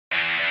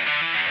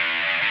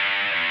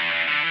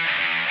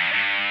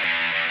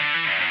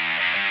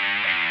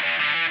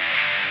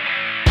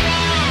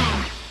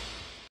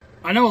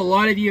I know a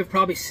lot of you have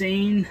probably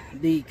seen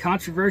the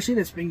controversy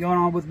that's been going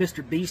on with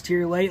Mr. Beast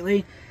here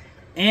lately,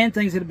 and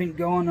things that have been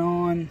going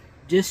on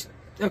just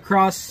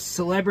across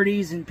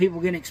celebrities and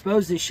people getting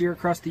exposed this year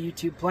across the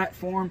YouTube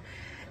platform,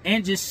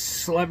 and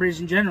just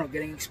celebrities in general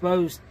getting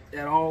exposed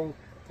at all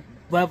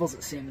levels,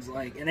 it seems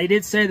like. And they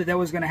did say that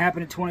was going to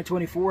happen in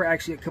 2024.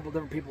 Actually, a couple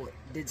different people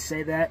did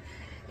say that,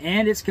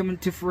 and it's coming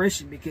to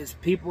fruition because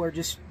people are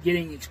just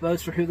getting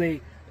exposed for who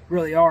they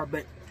really are.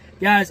 But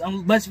guys,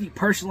 unless you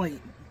personally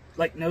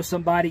know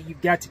somebody,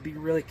 you've got to be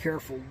really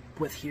careful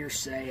with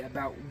hearsay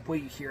about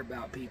what you hear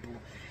about people.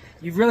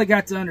 You've really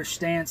got to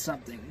understand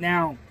something.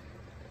 Now,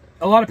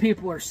 a lot of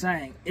people are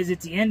saying, is it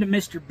the end of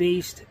Mr.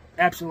 Beast?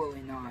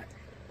 Absolutely not.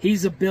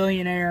 He's a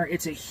billionaire.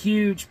 It's a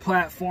huge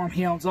platform.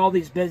 He owns all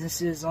these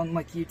businesses on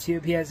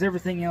YouTube. He has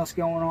everything else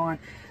going on.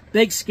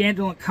 Big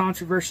scandal and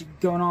controversy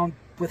going on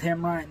with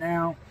him right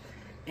now.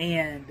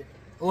 And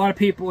a lot of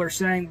people are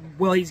saying,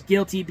 well, he's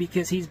guilty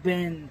because he's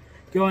been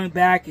going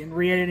back and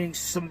re-editing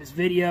some of his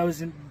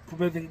videos and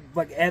removing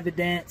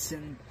evidence,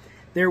 and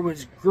there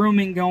was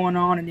grooming going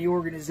on in the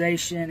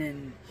organization,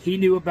 and he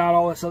knew about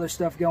all this other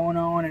stuff going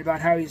on, and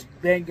about how he's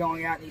been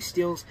going out and he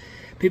steals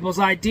people's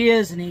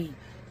ideas, and he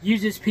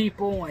uses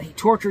people, and he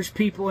tortures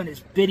people in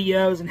his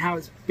videos, and how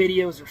his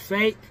videos are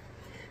fake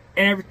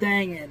and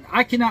everything. And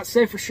I cannot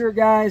say for sure,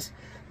 guys,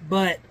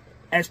 but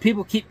as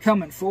people keep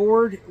coming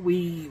forward,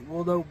 we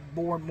will know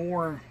more and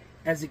more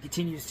as it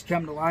continues to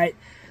come to light.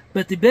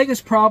 But the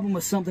biggest problem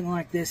with something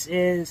like this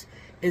is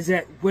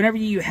that whenever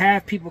you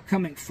have people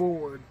coming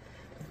forward,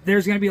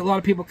 there's going to be a lot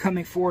of people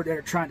coming forward that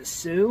are trying to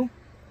sue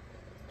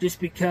just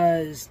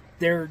because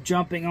they're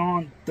jumping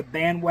on the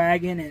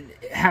bandwagon. And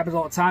it happens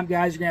all the time,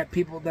 guys. You're going to have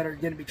people that are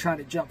going to be trying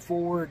to jump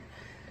forward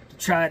to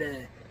try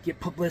to get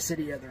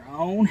publicity of their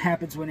own.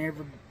 Happens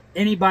whenever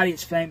anybody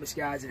is famous,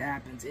 guys. It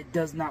happens. It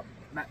does not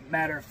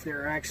matter if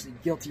they're actually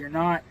guilty or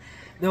not.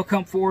 They'll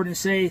come forward and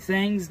say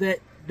things that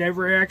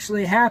never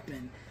actually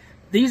happened.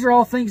 These are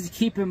all things to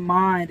keep in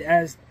mind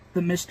as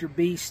the Mr.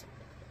 Beast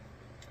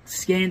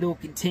scandal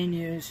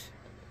continues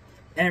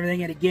and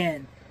everything. And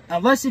again,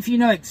 unless if you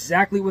know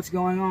exactly what's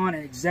going on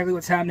and exactly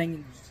what's happening,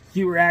 and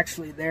you were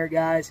actually there,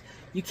 guys,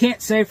 you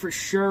can't say for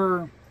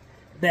sure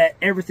that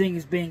everything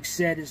is being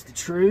said is the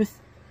truth.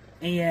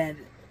 And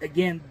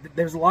again,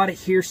 there's a lot of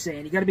hearsay,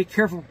 and you got to be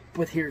careful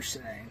with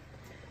hearsay.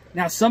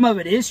 Now, some of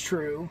it is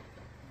true,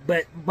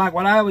 but like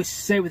what I always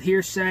say with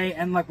hearsay,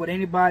 and like what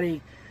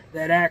anybody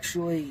that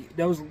actually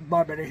knows a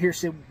lot about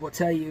hearsay will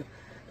tell you,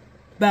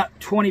 about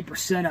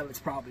 20% of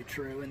it's probably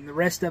true, and the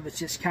rest of it's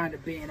just kind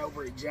of being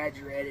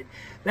over-exaggerated.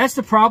 That's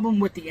the problem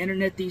with the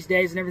internet these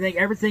days and everything.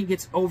 Everything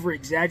gets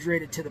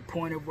over-exaggerated to the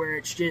point of where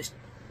it's just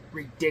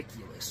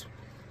ridiculous.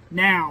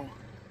 Now,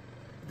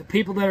 the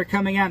people that are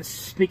coming out and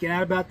speaking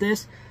out about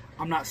this,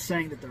 I'm not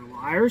saying that they're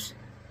liars.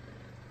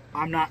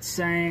 I'm not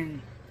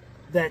saying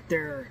that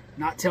they're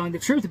not telling the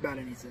truth about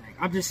anything.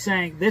 I'm just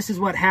saying this is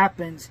what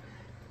happens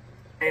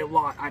a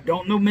lot. I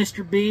don't know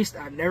Mr. Beast.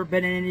 I've never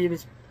been in any of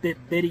his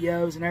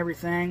videos and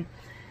everything.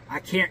 I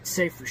can't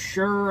say for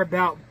sure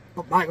about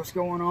what's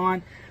going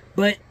on,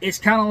 but it's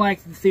kind of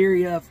like the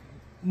theory of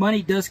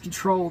money does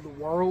control the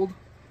world.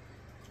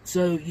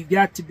 So you've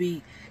got to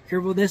be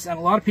careful with this, and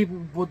a lot of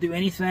people will do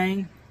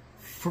anything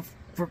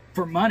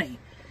for money.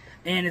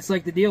 And it's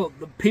like the deal,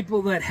 the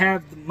people that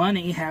have the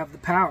money have the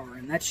power,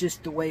 and that's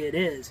just the way it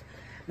is.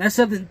 And that's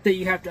something that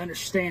you have to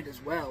understand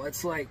as well.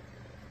 It's like,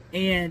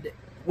 and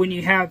when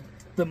you have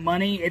the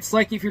money, it's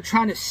like if you're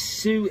trying to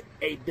sue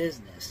a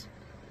business.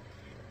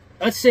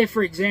 Let's say,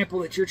 for example,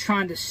 that you're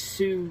trying to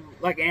sue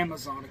like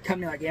Amazon, a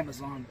company like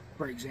Amazon,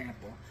 for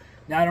example.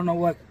 Now, I don't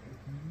know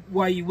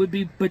why you would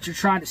be, but you're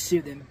trying to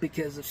sue them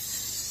because of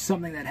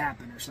something that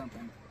happened or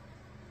something.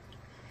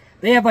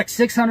 They have like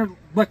 600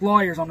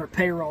 lawyers on their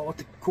payroll at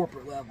the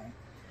corporate level.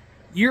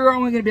 You're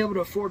only going to be able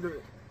to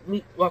afford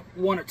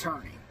one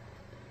attorney.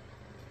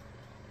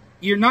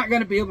 You're not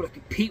going to be able to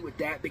compete with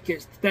that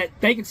because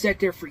they can sit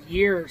there for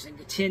years and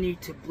continue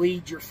to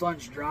bleed your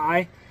funds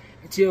dry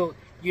until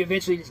you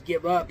eventually just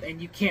give up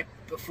and you can't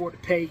afford to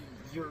pay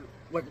your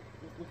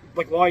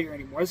lawyer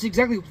anymore. That's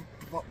exactly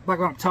like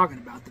what I'm talking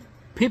about. The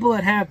people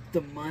that have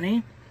the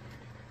money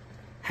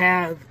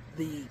have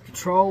the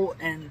control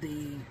and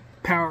the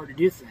power to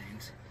do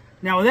things.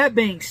 Now, with that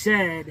being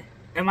said,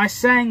 am I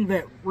saying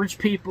that rich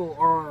people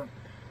are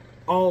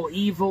all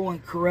evil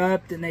and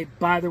corrupt and they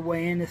buy their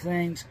way into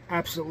things?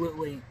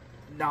 Absolutely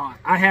not.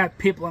 I have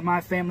people in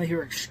my family who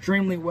are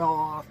extremely well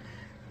off,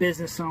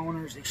 business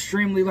owners,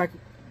 extremely like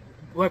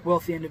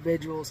wealthy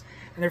individuals,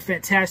 and they're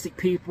fantastic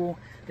people.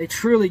 They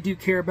truly do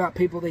care about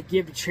people. They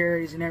give to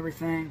charities and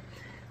everything,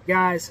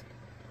 guys.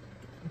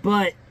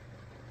 But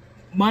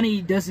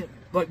money doesn't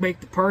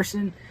make the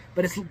person.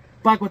 But it's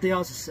like what they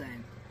also say: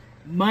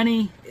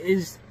 money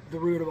is the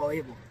root of all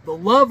evil. The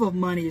love of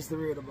money is the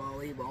root of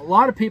all evil. A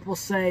lot of people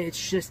say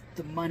it's just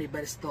the money,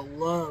 but it's the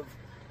love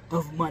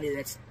of money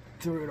that's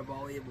the root of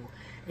all evil.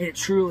 And it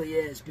truly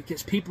is,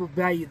 because people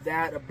value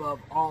that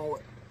above all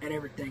and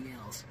everything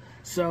else.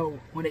 So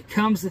when it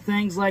comes to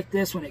things like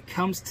this, when it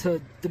comes to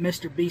the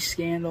Mr. Beast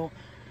scandal,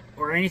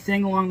 or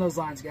anything along those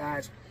lines,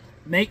 guys,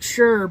 make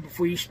sure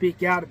before you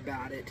speak out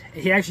about it.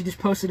 He actually just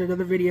posted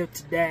another video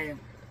today,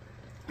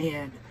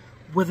 and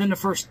within the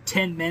first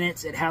 10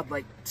 minutes, it had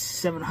like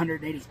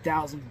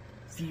 780,000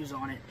 views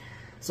on it.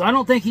 So I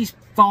don't think he's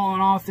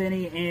falling off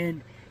any,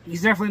 and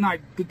he's definitely not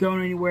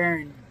going anywhere.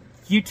 And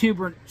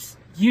YouTube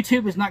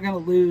is not going to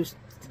lose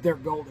their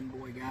golden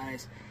boy,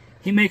 guys.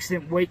 He makes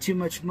them way too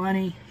much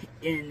money,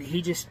 and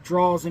he just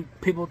draws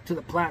people to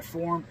the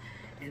platform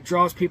and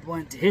draws people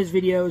into his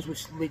videos,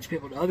 which leads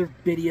people to other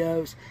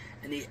videos.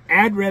 And the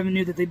ad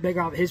revenue that they make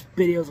off his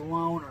videos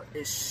alone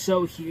is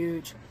so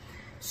huge.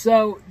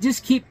 So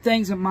just keep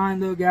things in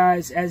mind, though,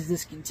 guys, as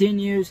this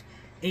continues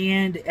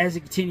and as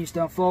it continues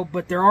to unfold.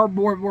 But there are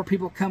more and more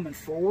people coming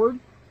forward,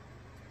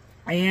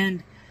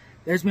 and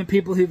there's been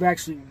people who've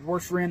actually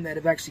worked for him that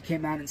have actually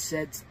came out and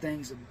said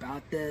things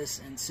about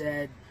this and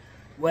said,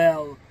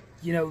 well,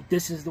 you know,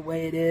 this is the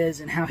way it is,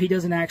 and how he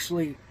doesn't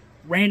actually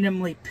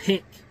randomly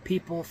pick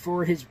people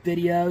for his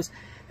videos.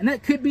 And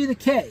that could be the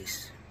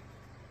case.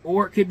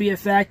 Or it could be a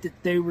fact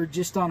that they were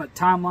just on a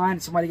timeline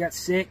and somebody got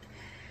sick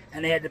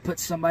and they had to put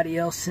somebody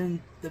else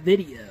in the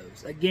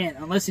videos. Again,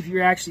 unless if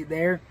you're actually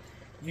there,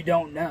 you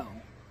don't know.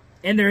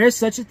 And there is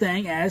such a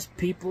thing as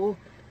people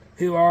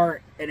who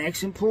are an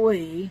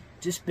ex-employee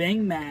just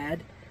being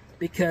mad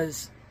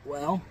because,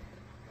 well,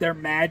 they're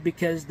mad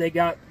because they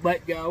got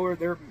let go, or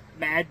they're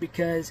mad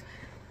because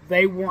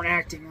they weren't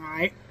acting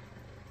right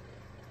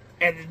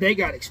and they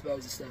got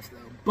exposed and stuff,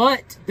 though.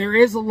 But there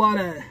is a lot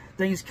of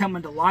things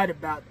coming to light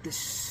about this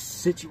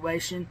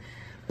situation.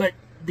 But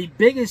the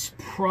biggest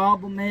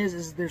problem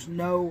is there's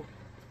no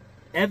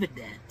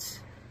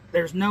evidence.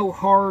 There's no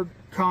hard,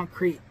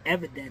 concrete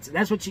evidence. And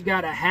that's what you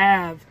got to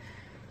have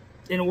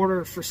in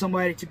order for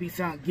somebody to be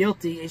found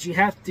guilty, is you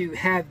have to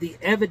have the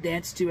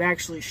evidence to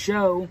actually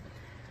show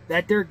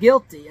that they're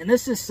guilty. And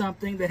this is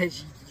something that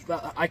has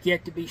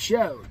yet to be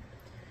showed.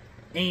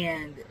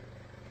 And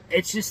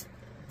it's just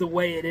the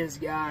way it is,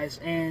 guys.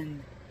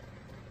 And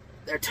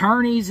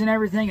attorneys and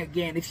everything,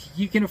 again, if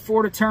you can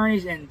afford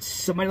attorneys, and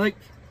somebody like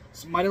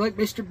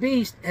Mr.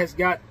 Beast has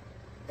got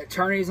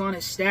attorneys on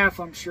his staff,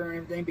 I'm sure, and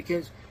everything,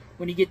 because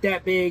when you get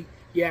that big,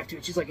 you have to.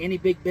 It's just like any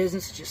big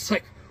business. It's just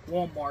like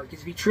Walmart.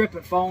 Because if you trip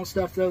and fall and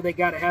stuff, though, they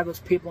got to have those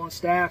people on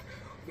staff.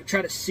 If you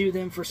try to sue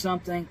them for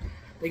something,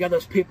 they got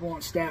those people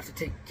on staff to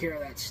take care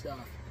of that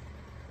stuff.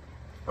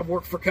 I've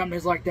worked for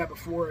companies like that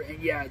before,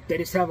 and yeah, they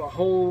just have a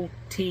whole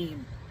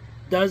team,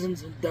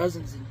 dozens and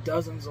dozens and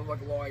dozens of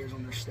like lawyers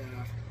on their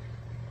staff.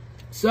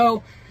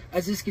 So,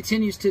 as this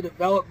continues to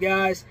develop,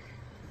 guys,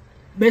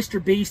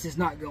 Mr. Beast is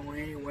not going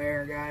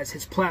anywhere, guys.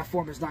 His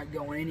platform is not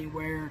going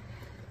anywhere.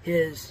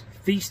 His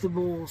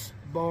Feastables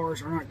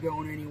bars are not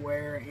going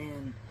anywhere,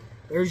 and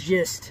there's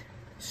just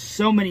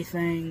so many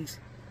things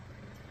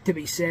to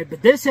be said.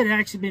 But this had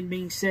actually been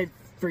being said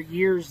for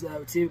years,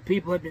 though, too.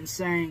 People have been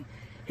saying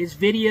his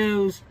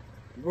videos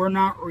were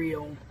not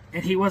real,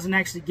 and he wasn't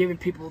actually giving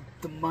people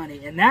the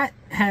money. And that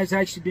has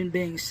actually been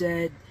being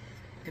said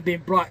and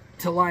been brought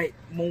to light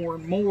more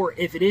and more,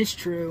 if it is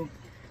true,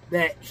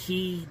 that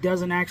he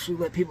doesn't actually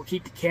let people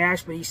keep the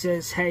cash, but he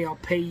says, hey, I'll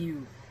pay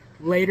you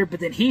later. But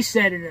then he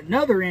said in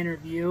another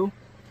interview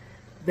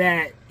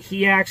that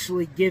he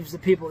actually gives the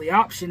people the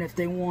option if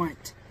they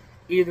want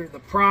either the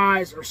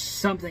prize or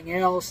something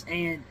else.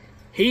 And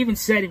he even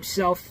said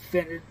himself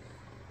in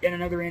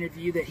another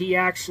interview that he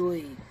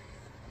actually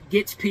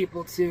gets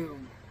people to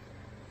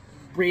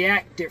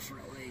react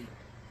differently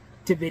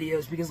to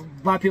videos, because a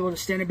lot of people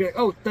just stand there and be like,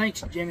 oh,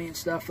 thanks, Jimmy, and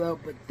stuff, though.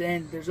 But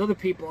then there's other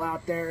people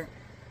out there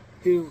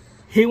who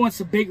he wants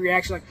a big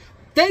reaction, like,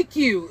 thank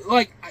you,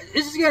 like,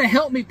 this is going to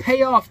help me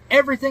pay off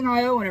everything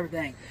I owe and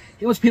everything.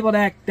 He wants people to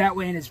act that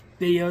way in his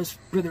videos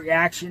for the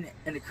reaction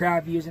and the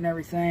crowd views and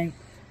everything.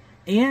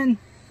 And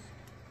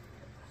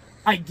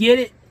I get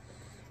it,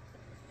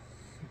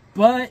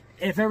 but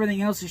if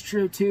everything else is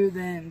true too,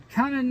 then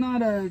kind of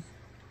not a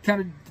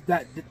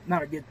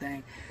good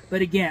thing.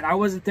 But again, I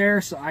wasn't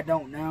there, so I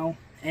don't know.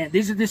 And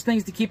these are just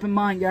things to keep in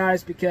mind,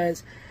 guys,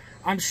 because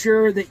I'm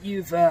sure that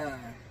you've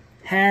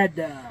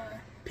had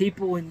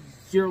people in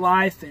your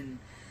life and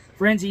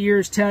friends of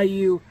yours tell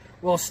you,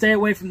 well, stay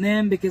away from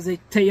them because they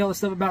tell you all this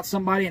stuff about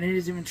somebody and it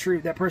isn't even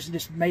true. That person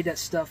just made that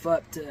stuff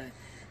up to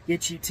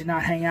get you to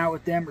not hang out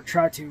with them or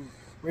try to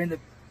ruin the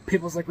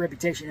people's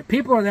reputation. And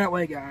people are that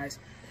way, guys.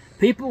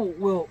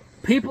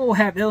 People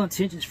have ill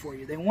intentions for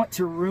you. They want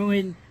to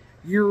ruin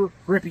your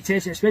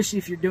reputation, especially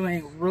if you're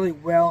doing really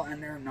well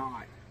and they're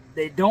not.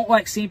 They don't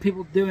like seeing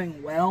people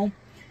doing well.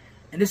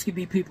 And this could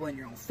be people in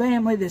your own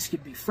family. This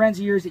could be friends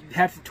of yours that you've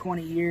had for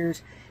 20 years.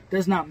 It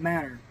does not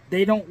matter.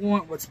 They don't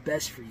want what's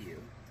best for you.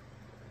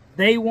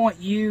 They want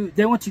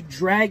to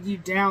drag you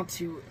down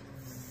to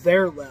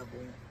their level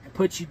and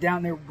put you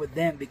down there with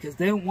them because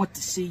they don't want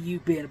to see you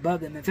being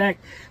above them. In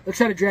fact, they'll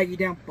try to drag you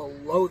down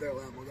below their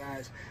level,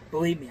 guys.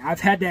 Believe me,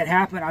 I've had that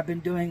happen. I've been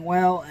doing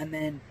well, and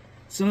then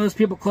some of those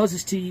people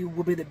closest to you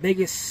will be the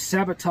biggest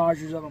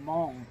sabotagers of them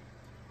all.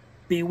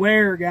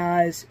 Beware,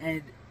 guys,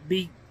 and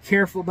be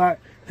careful about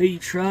who you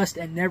trust,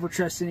 and never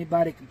trust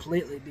anybody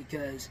completely,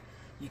 because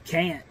you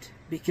can't.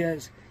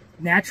 because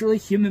naturally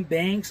human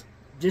beings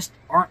just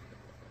aren't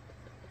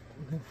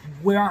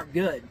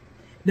good.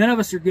 None of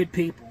us are good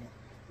people.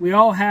 We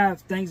all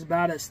have things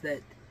about us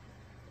that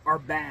are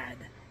bad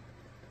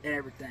and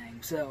everything.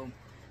 So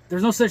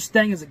there's no such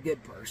thing as a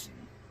good person.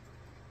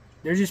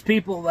 There's just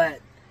people that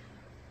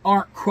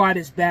aren't quite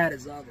as bad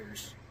as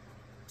others.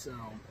 So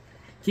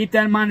keep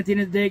that in mind at the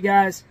end of the day,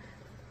 guys.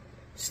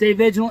 Stay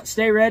vigilant,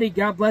 stay ready.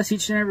 God bless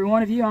each and every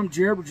one of you. I'm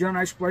Jared with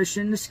General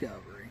Exploration and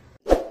Discovery.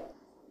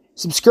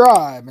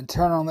 Subscribe and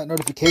turn on that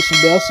notification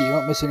bell so you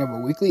don't miss any of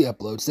our weekly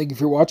uploads. Thank you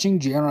for watching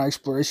General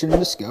Exploration and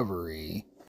Discovery.